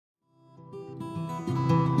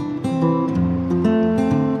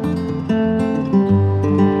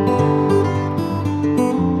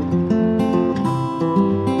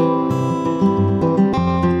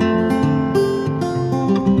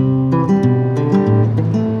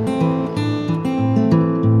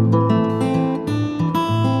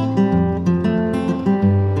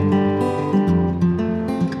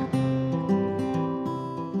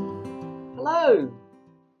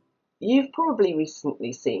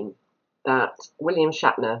recently seen that William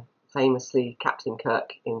Shatner, famously Captain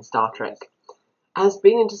Kirk in Star Trek, has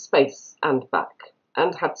been into space and back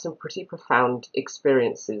and had some pretty profound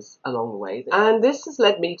experiences along the way. And this has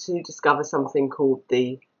led me to discover something called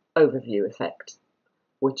the overview effect,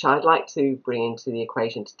 which I'd like to bring into the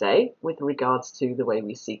equation today with regards to the way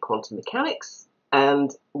we see quantum mechanics and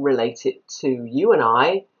relate it to you and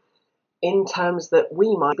I in terms that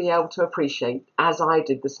we might be able to appreciate, as I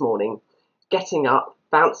did this morning, getting up,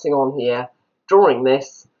 bouncing on here, drawing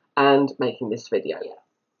this, and making this video.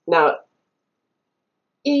 Now,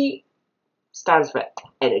 E stands for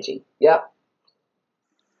energy, yeah?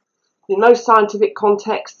 In most scientific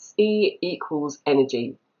contexts, E equals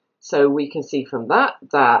energy. So we can see from that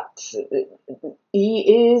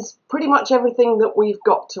E is pretty much everything that we've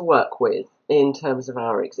got to work with in terms of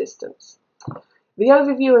our existence. The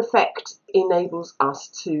overview effect enables us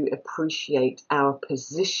to appreciate our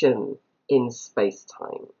position in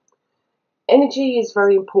space-time. Energy is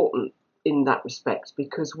very important in that respect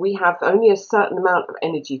because we have only a certain amount of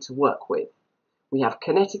energy to work with. We have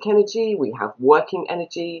kinetic energy, we have working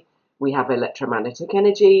energy, we have electromagnetic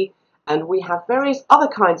energy, and we have various other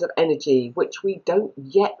kinds of energy which we don't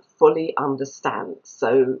yet fully understand.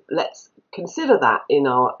 So let's consider that in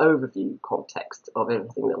our overview context of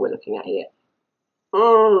everything that we're looking at here.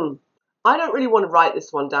 I don't really want to write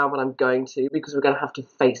this one down, but I'm going to because we're going to have to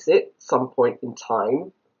face it at some point in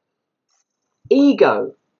time.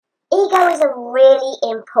 Ego. Ego is a really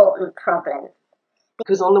important problem.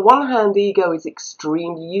 Because on the one hand, ego is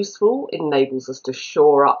extremely useful. It enables us to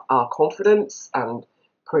shore up our confidence and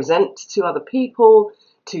present to other people,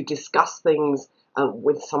 to discuss things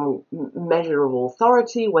with some measurable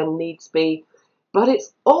authority when needs be. But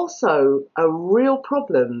it's also a real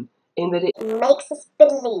problem in that it makes us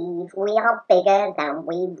believe we are bigger than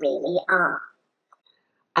we really are.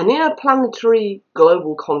 And in a planetary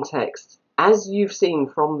global context, as you've seen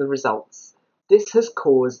from the results, this has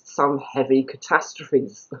caused some heavy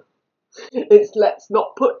catastrophes. Let's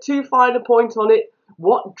not put too fine a point on it.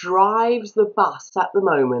 What drives the bus at the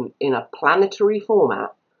moment in a planetary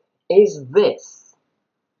format is this.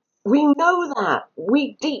 We know that.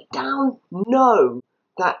 We deep down know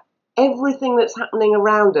that everything that's happening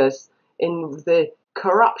around us in the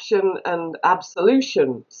corruption and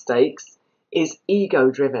absolution stakes is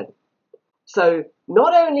ego-driven. So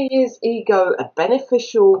not only is ego a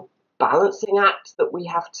beneficial balancing act that we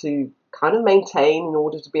have to kind of maintain in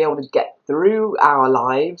order to be able to get through our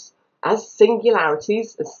lives as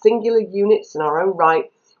singularities, as singular units in our own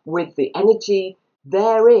right, with the energy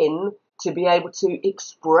therein to be able to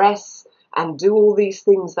express and do all these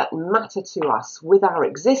things that matter to us with our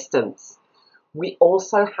existence, we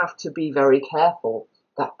also have to be very careful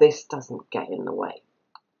that this doesn't get in the way.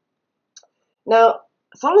 Now,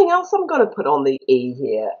 something else I'm going to put on the E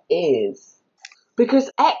here is, because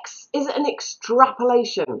X is an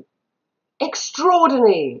extrapolation.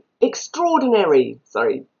 Extraordinary,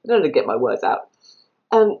 sorry, I don't know to get my words out.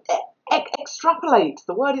 Extrapolate,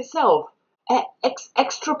 the word itself,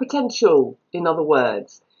 extra potential, in other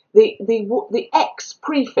words. The X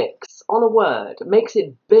prefix on a word makes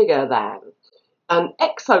it bigger than. And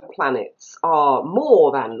exoplanets are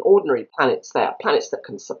more than ordinary planets. They are planets that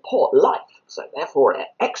can support life. So therefore,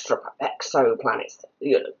 exoplanets,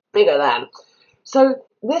 bigger than. So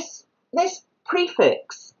this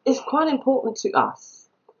prefix is quite important to us.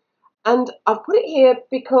 And I've put it here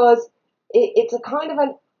because it's a kind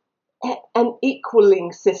of an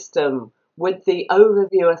equaling system with the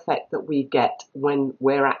overview effect that we get when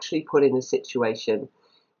we're actually put in a situation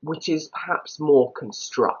which is perhaps more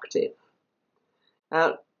constructive.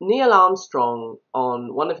 Neil Armstrong,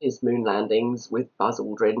 on one of his moon landings with Buzz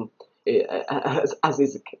Aldrin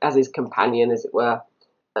as his companion, as it were,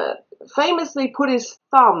 famously put his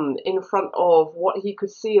thumb in front of what he could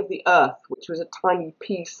see of the Earth, which was a tiny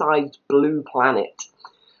pea-sized blue planet,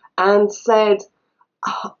 and said,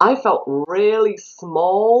 "I felt really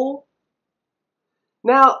small."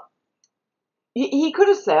 Now, he could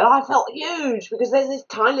have said, "I felt huge because there's this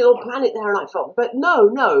tiny little planet there and I felt," but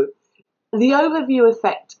no. The overview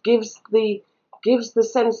effect gives the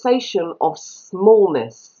sensation of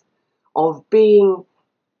smallness, of being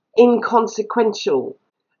inconsequential,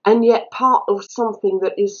 and yet part of something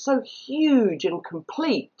that is so huge and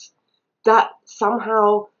complete that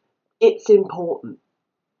somehow it's important.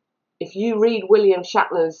 If you read William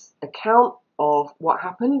Shatner's account of what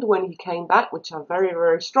happened when he came back, which I very,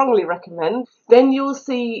 very strongly recommend, then you'll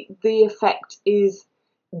see the effect is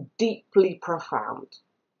deeply profound.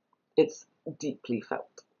 It's deeply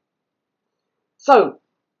felt. So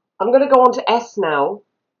I'm going to go on to S now,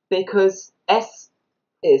 because S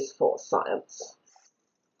is for science.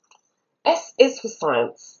 S is for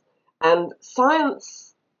science. And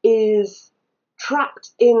science is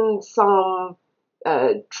trapped in some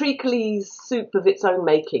treacly soup of its own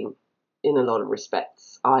making in a lot of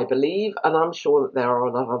respects, I believe, and I'm sure that there are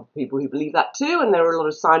a lot of people who believe that too, and there are a lot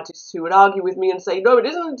of scientists who would argue with me and say, no, it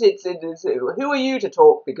isn't, it's who are you to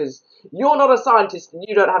talk, because you're not a scientist and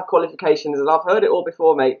you don't have qualifications, and I've heard it all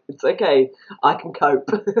before, mate. It's okay, I can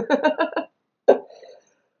cope.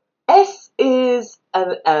 S is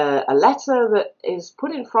a letter that is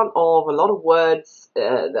put in front of a lot of words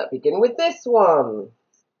that begin with this one.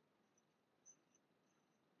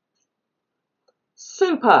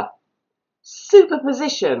 Super,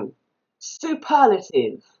 superposition,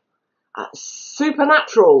 superlative,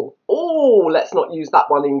 supernatural. Oh, let's not use that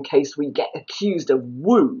one in case we get accused of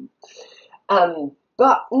woo.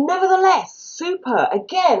 But nevertheless, super,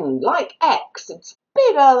 again, like X, it's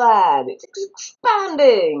bigger than, it's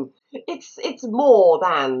expanding, it's more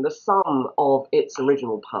than the sum of its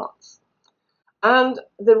original parts. And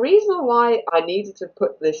the reason why I needed to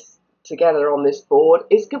put this together on this board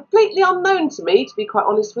is completely unknown to me, to be quite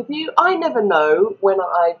honest with you. I never know when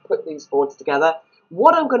I put these boards together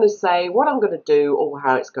what I'm going to say, what I'm going to do, or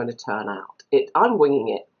how it's going to turn out. I'm winging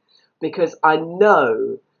it because I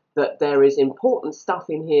know that there is important stuff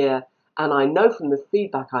in here, and I know from the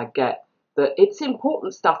feedback I get that it's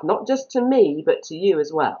important stuff not just to me but to you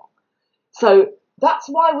as well. So that's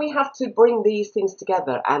why we have to bring these things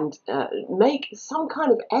together and make some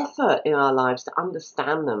kind of effort in our lives to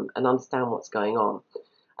understand them and understand what's going on.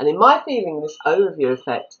 And in my feeling, this overview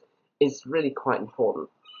effect is really quite important.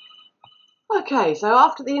 Okay, so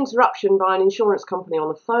after the interruption by an insurance company on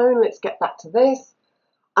the phone, let's get back to this.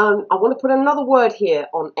 I want to put another word here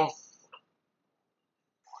on S.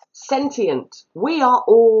 Sentient. We are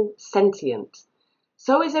all sentient.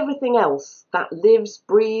 So is everything else that lives,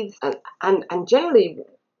 breathes, and generally,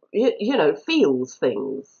 feels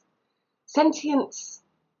things. Sentience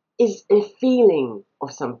is a feeling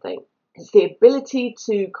of something. It's the ability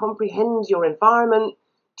to comprehend your environment,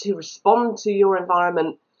 to respond to your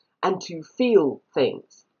environment, and to feel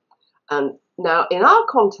things. And now, in our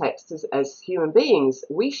context as human beings,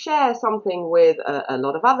 we share something with a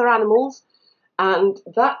lot of other animals, and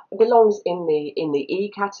that belongs in the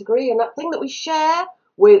E category. And that thing that we share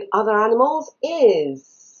with other animals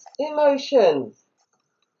is emotion.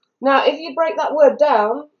 Now, if you break that word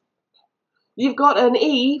down, you've got an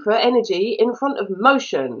E for energy in front of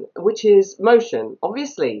motion, which is motion,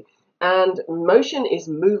 obviously. And motion is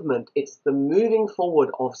movement. It's the moving forward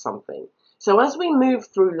of something. So as we move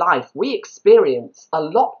through life, we experience a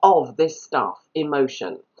lot of this stuff,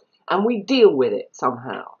 emotion, and we deal with it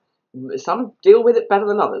somehow. Some deal with it better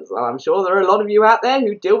than others. Well, I'm sure there are a lot of you out there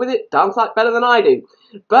who deal with it dance like better than I do.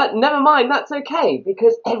 But never mind, that's okay,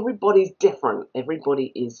 because everybody's different.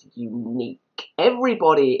 Everybody is unique.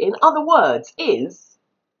 Everybody, in other words, is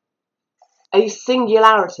a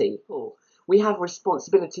singularity. We have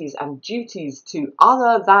responsibilities and duties to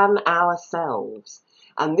other than ourselves.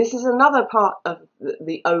 And this is another part of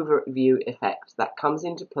the overview effect that comes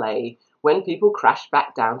into play when people crash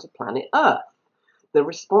back down to planet Earth. The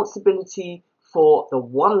responsibility for the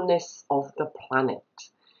oneness of the planet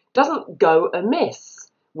doesn't go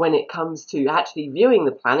amiss when it comes to actually viewing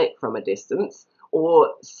the planet from a distance,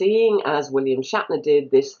 or seeing, as William Shatner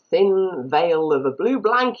did, this thin veil of a blue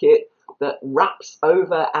blanket that wraps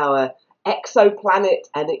over our exoplanet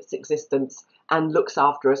and its existence and looks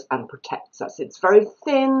after us and protects us. It's very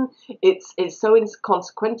thin, it's so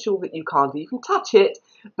inconsequential that you can't even touch it,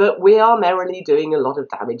 but we are merrily doing a lot of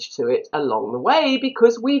damage to it along the way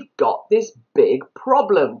because we've got this big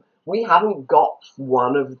problem. We haven't got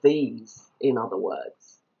one of these, in other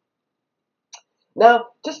words. Now,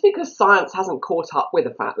 just because science hasn't caught up with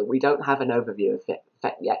the fact that we don't have an overview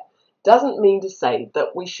effect yet, doesn't mean to say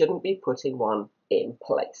that we shouldn't be putting one in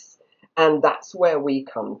place. And that's where we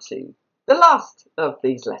come to the last of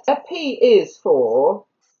these letters. P is for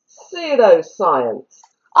pseudoscience.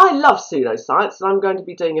 I love pseudoscience, and I'm going to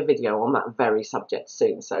be doing a video on that very subject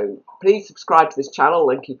soon. So please subscribe to this channel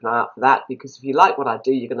and keep an eye out for that, because if you like what I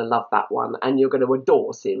do, you're going to love that one, and you're going to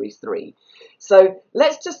adore Series 3. So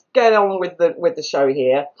let's just get on with the show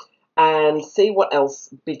here and see what else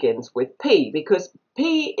begins with P, because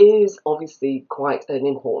P is obviously quite an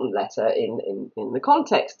important letter in the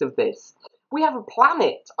context of this. We have a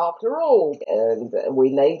planet, after all, and we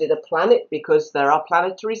named it a planet because there are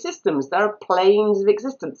planetary systems. There are planes of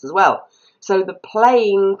existence as well. So the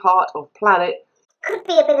plane part of planet could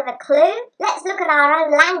be a bit of a clue. Let's look at our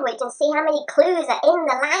own language and see how many clues are in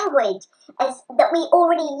the language that we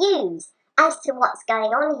already use as to what's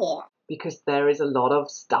going on here. because there is a lot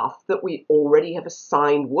of stuff that we already have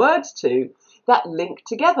assigned words to that link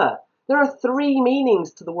together. There are three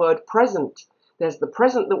meanings to the word present. There's the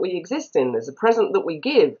present that we exist in, there's the present that we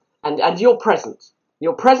give, and you're present.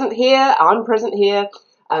 You're present here, I'm present here,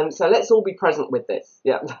 so let's all be present with this.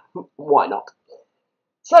 Yeah, why not?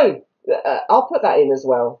 So, I'll put that in as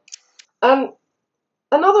well.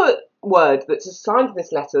 Another word that's assigned to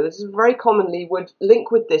this letter that is very commonly would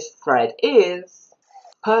link with this thread is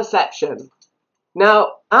perception.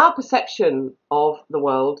 Now, our perception of the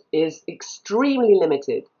world is extremely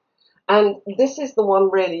limited, and this is the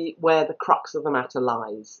one really where the crux of the matter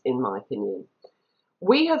lies, in my opinion.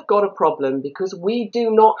 We have got a problem because we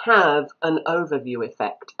do not have an overview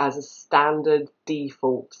effect as a standard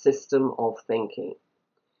default system of thinking.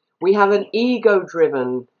 We have an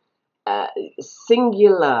ego-driven,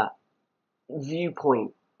 singular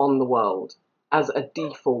viewpoint on the world as a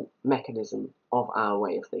default mechanism of our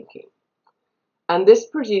way of thinking. And this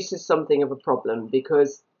produces something of a problem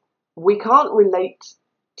because we can't relate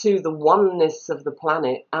to the oneness of the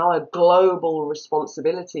planet, our global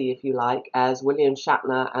responsibility, if you like, as William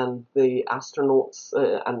Shatner and the astronauts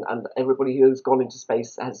and everybody who's gone into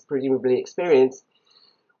space has presumably experienced.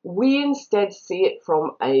 We instead see it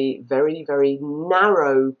from a very, very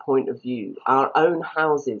narrow point of view. Our own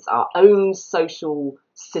houses, our own social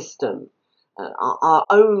system, our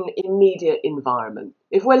own immediate environment.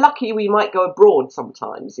 If we're lucky, we might go abroad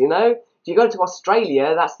sometimes, you know. If you go to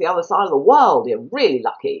Australia, that's the other side of the world. You're really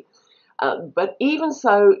lucky. But even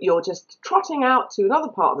so, you're just trotting out to another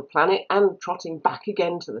part of the planet and trotting back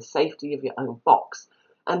again to the safety of your own box.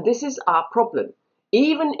 And this is our problem.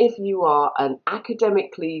 Even if you are an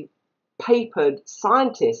academically papered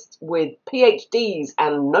scientist with PhDs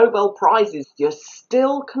and Nobel Prizes, you're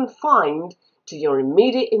still confined to your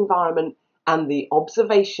immediate environment and the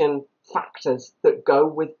observation factors that go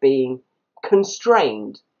with being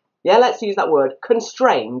constrained. Yeah, let's use that word,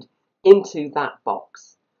 constrained into that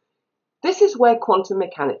box. This is where quantum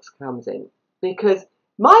mechanics comes in, because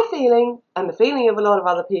my feeling, and the feeling of a lot of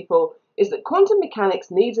other people, is that quantum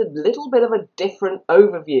mechanics needs a little bit of a different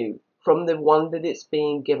overview from the one that it's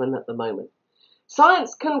being given at the moment.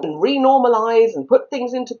 Science can renormalize and put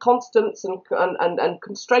things into constants and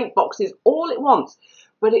constraint boxes all it wants,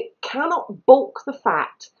 but it cannot balk the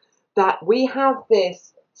fact that we have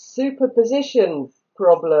this superposition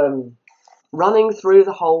problem running through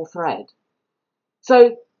the whole thread.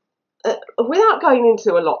 So, without going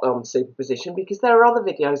into a lot on superposition, because there are other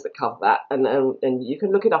videos that cover that, and you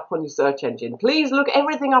can look it up on your search engine. Please look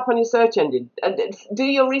everything up on your search engine and do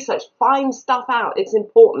your research. Find stuff out. It's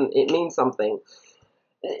important. It means something.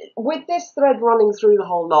 With this thread running through the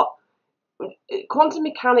whole lot, quantum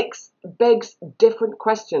mechanics begs different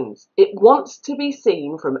questions. It wants to be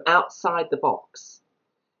seen from outside the box.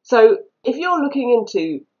 So if you're looking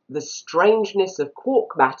into the strangeness of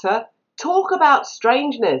quark matter, talk about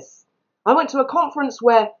strangeness. I went to a conference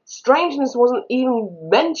where strangeness wasn't even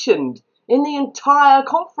mentioned in the entire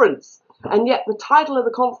conference, and yet the title of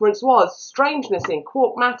the conference was Strangeness in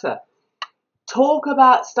Quark Matter. Talk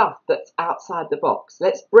about stuff that's outside the box.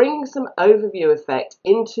 Let's bring some overview effect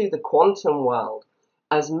into the quantum world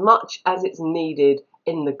as much as it's needed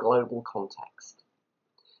in the global context.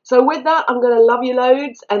 So with that, I'm going to love you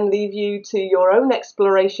loads and leave you to your own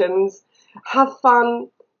explorations. Have fun.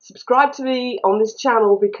 Subscribe to me on this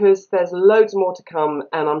channel because there's loads more to come,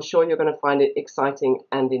 and I'm sure you're going to find it exciting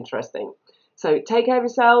and interesting. So take care of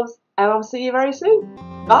yourselves, and I'll see you very soon.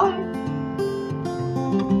 Bye.